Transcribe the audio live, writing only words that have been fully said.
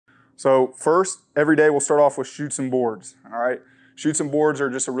So first, every day we'll start off with shoots and boards, all right? Shoots and boards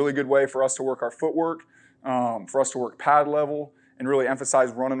are just a really good way for us to work our footwork, for us to work pad level, and really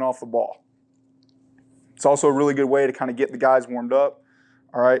emphasize running off the ball. It's also a really good way to kind of get the guys warmed up,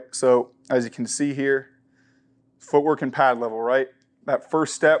 all right? So as you can see here, footwork and pad level, right? That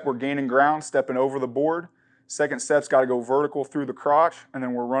first step, we're gaining ground, stepping over the board. Second step's got to go vertical through the crotch, and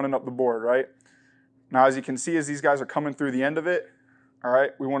then we're running up the board, right? Now, as you can see, as these guys are coming through the end of it, all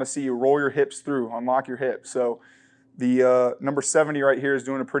right, we want to see you roll your hips through, unlock your hips. So the number 70 right here is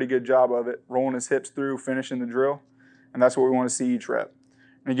doing a pretty good job of it, rolling his hips through, finishing the drill, and that's what we want to see each rep.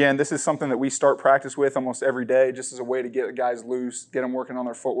 And again, this is something that we start practice with almost every day, just as a way to get the guys loose, get them working on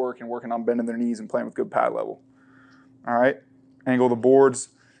their footwork and working on bending their knees and playing with good pad level. All right, angle the boards,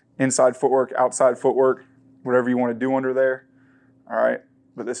 inside footwork, outside footwork, whatever you want to do under there. All right,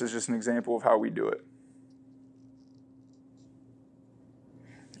 but this is just an example of how we do it.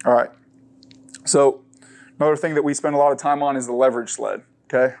 All right, so another thing that we spend a lot of time on is the leverage sled,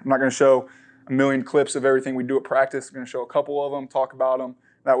 okay? I'm not going to show a million clips of everything we do at practice. I'm going to show a couple of them, talk about them.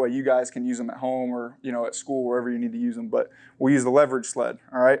 That way you guys can use them at home or at school, wherever you need to use them. But we'll use the leverage sled,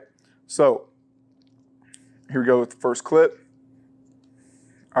 all right? So here we go with the first clip.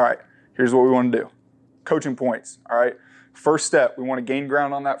 All right, here's what we want to do. Coaching points, all right? First step, we want to gain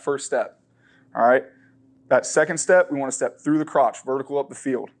ground on that first step, all right? That second step, we want to step through the crotch, vertical up the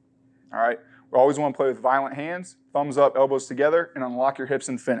field, all right? We always want to play with violent hands, thumbs up, elbows together, and unlock your hips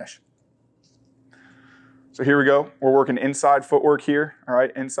and finish. So here we go. We're working inside footwork here, all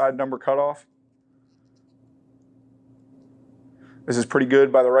right? Inside number cutoff. This is pretty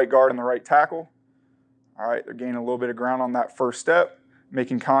good by the right guard and the right tackle. All right, they're gaining a little bit of ground on that first step,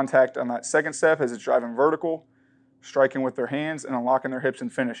 making contact on that second step as it's driving vertical, striking with their hands, and unlocking their hips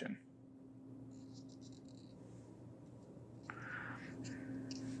and finishing.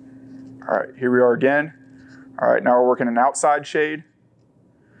 All right, here we are again. All right, now we're working an outside shade.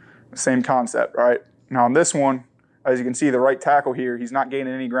 Same concept, all right? Now on this one, as you can see, the right tackle here, he's not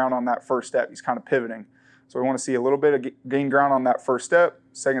gaining any ground on that first step. He's kind of pivoting. So we want to see a little bit of gain ground on that first step.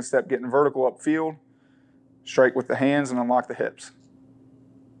 Second step, getting vertical upfield. Strike with the hands and unlock the hips.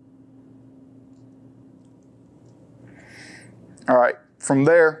 All right, from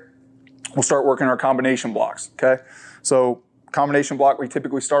there, we'll start working our combination blocks, okay? So combination block we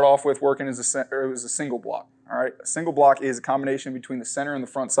typically start off with working as a single block, all right? A single block is a combination between the center and the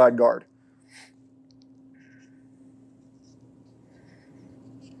front side guard.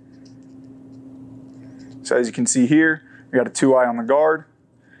 So as you can see here, we got a 2-eye on the guard.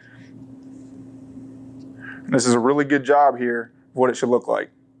 And this is a really good job here of what it should look like.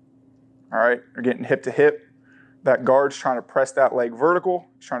 All right, you're getting hip to hip. That guard's trying to press that leg vertical.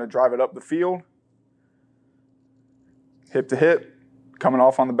 He's trying to drive it up the field. Hip to hip, coming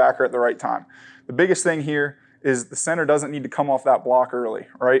off on the backer at the right time. The biggest thing here is the center doesn't need to come off that block early,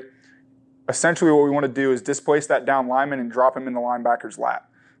 right? Essentially what we want to do is displace that down lineman and drop him in the linebacker's lap.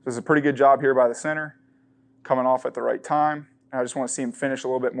 So it's a pretty good job here by the center, coming off at the right time. And I just want to see him finish a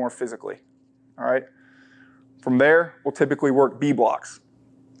little bit more physically, all right? From there, we'll typically work B blocks.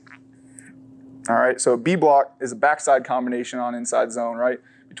 All right, so B block is a backside combination on inside zone, right?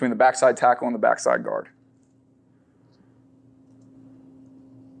 Between the backside tackle and the backside guard.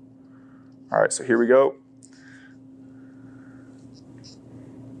 All right, so here we go.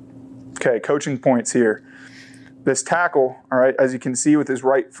 Okay, coaching points here. This tackle, all right, as you can see with his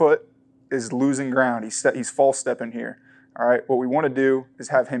right foot, is losing ground. He's false stepping here. All right, what we want to do is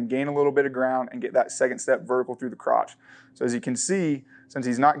have him gain a little bit of ground and get that second step vertical through the crotch. So as you can see, since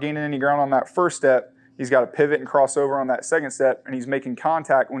he's not gaining any ground on that first step, he's got to pivot and cross over on that second step, and he's making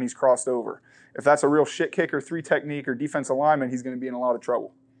contact when he's crossed over. If that's a real shit kick or 3 technique or defensive lineman, he's going to be in a lot of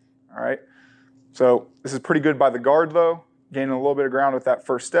trouble. All right, so this is pretty good by the guard though, gaining a little bit of ground with that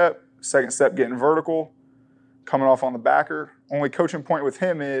first step, second step getting vertical, coming off on the backer. Only coaching point with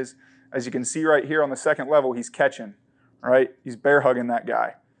him is, as you can see right here on the second level, he's catching. All right, he's bear hugging that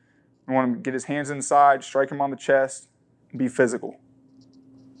guy. We want him to get his hands inside, strike him on the chest, and be physical.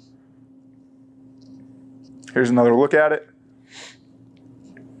 Here's another look at it.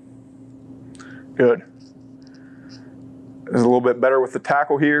 Good. There's a little bit better with the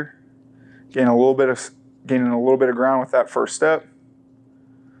tackle here. Gaining a little bit of ground with that first step.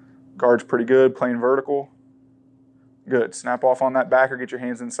 Guard's pretty good, playing vertical. Good. Snap off on that backer, get your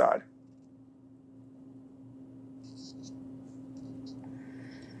hands inside.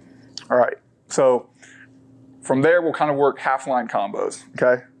 All right, so from there, we'll kind of work half line combos,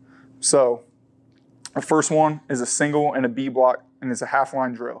 okay? So the first one is a single and a B block, and it's a half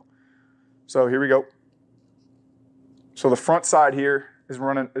line drill. So here we go. So the front side here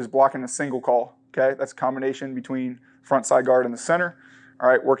is blocking a single call. Okay, that's a combination between front side guard and the center. All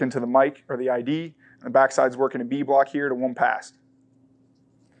right, working to the mic or the ID, and the backside's working a B block here to one pass.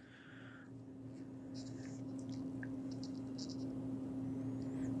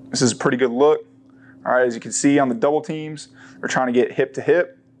 This is a pretty good look. All right, as you can see on the double teams, they're trying to get hip to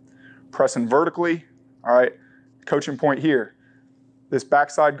hip, pressing vertically. All right, coaching point here. This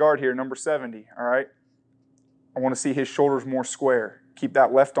backside guard here, number 70, all right? I want to see his shoulders more square. Keep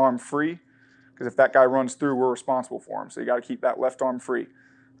that left arm free, because if that guy runs through, we're responsible for him. So you got to keep that left arm free,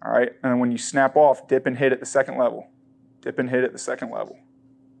 all right? And then when you snap off, dip and hit at the second level. Dip and hit at the second level.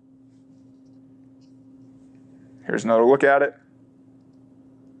 Here's another look at it.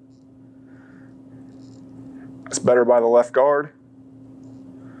 That's better by the left guard.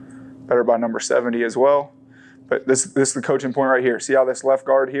 Better by number 70 as well. But this is the coaching point right here. See how this left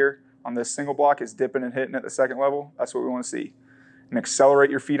guard here on this single block is dipping and hitting at the second level? That's what we want to see. And accelerate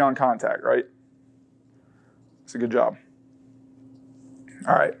your feet on contact, right? That's a good job.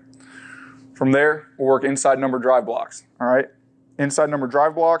 All right. From there, we'll work inside number drive blocks, all right? Inside number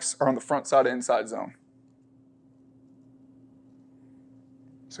drive blocks are on the front side of inside zone.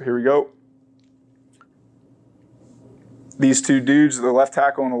 So here we go. These two dudes, the left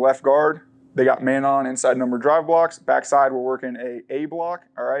tackle and the left guard, they got man on inside number drive blocks. Backside, we're working a block,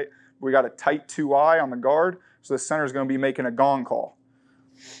 all right? We got a tight 2-eye on the guard, so the center is going to be making a gong call.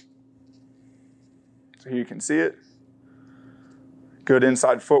 So here you can see it. Good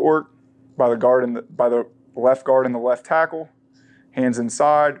inside footwork by the guard and by the left guard and the left tackle. Hands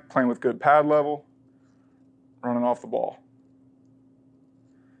inside, playing with good pad level, running off the ball.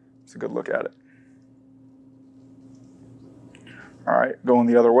 It's a good look at it. All right, going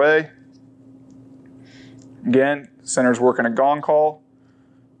the other way. Again, center's working a gong call.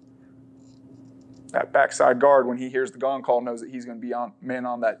 That backside guard, when he hears the gong call, knows that he's going to be man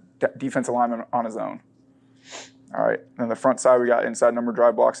on that defensive lineman on his own. All right, then the front side, we got inside number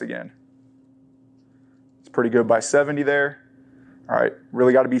drive blocks again. It's pretty good by 70 there. All right,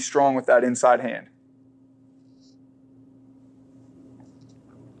 really got to be strong with that inside hand.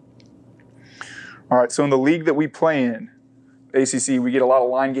 All right, so in the league that we play in, ACC, we get a lot of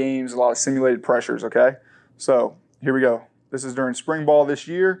line games, a lot of simulated pressures, okay? So here we go. This is during spring ball this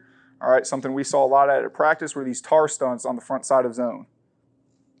year. All right, something we saw a lot at practice were these tar stunts on the front side of zone.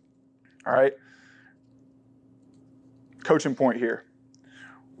 All right. Coaching point here.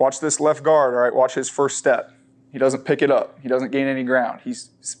 Watch this left guard, all right? Watch his first step. He doesn't pick it up. He doesn't gain any ground.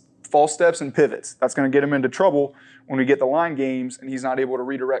 He's false steps and pivots. That's going to get him into trouble when we get the line games and he's not able to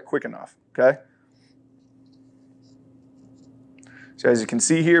redirect quick enough, okay? So as you can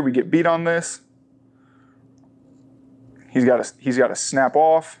see here, we get beat on this. He's got to snap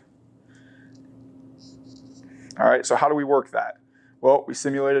off. All right, so how do we work that? Well, we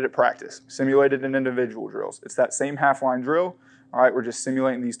simulated at practice, simulated in individual drills. It's that same half-line drill. All right, we're just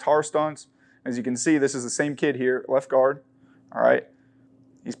simulating these tar stunts. As you can see, this is the same kid here, left guard. All right,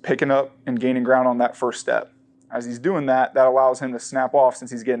 he's picking up and gaining ground on that first step. As he's doing that, that allows him to snap off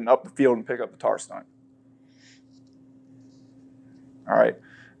since he's getting up the field and pick up the tar stunt. All right,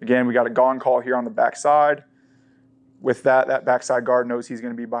 again, we got a gong call here on the backside. With that, that backside guard knows he's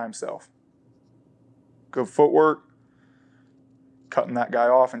going to be by himself. Good footwork, cutting that guy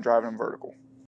off and driving him vertical.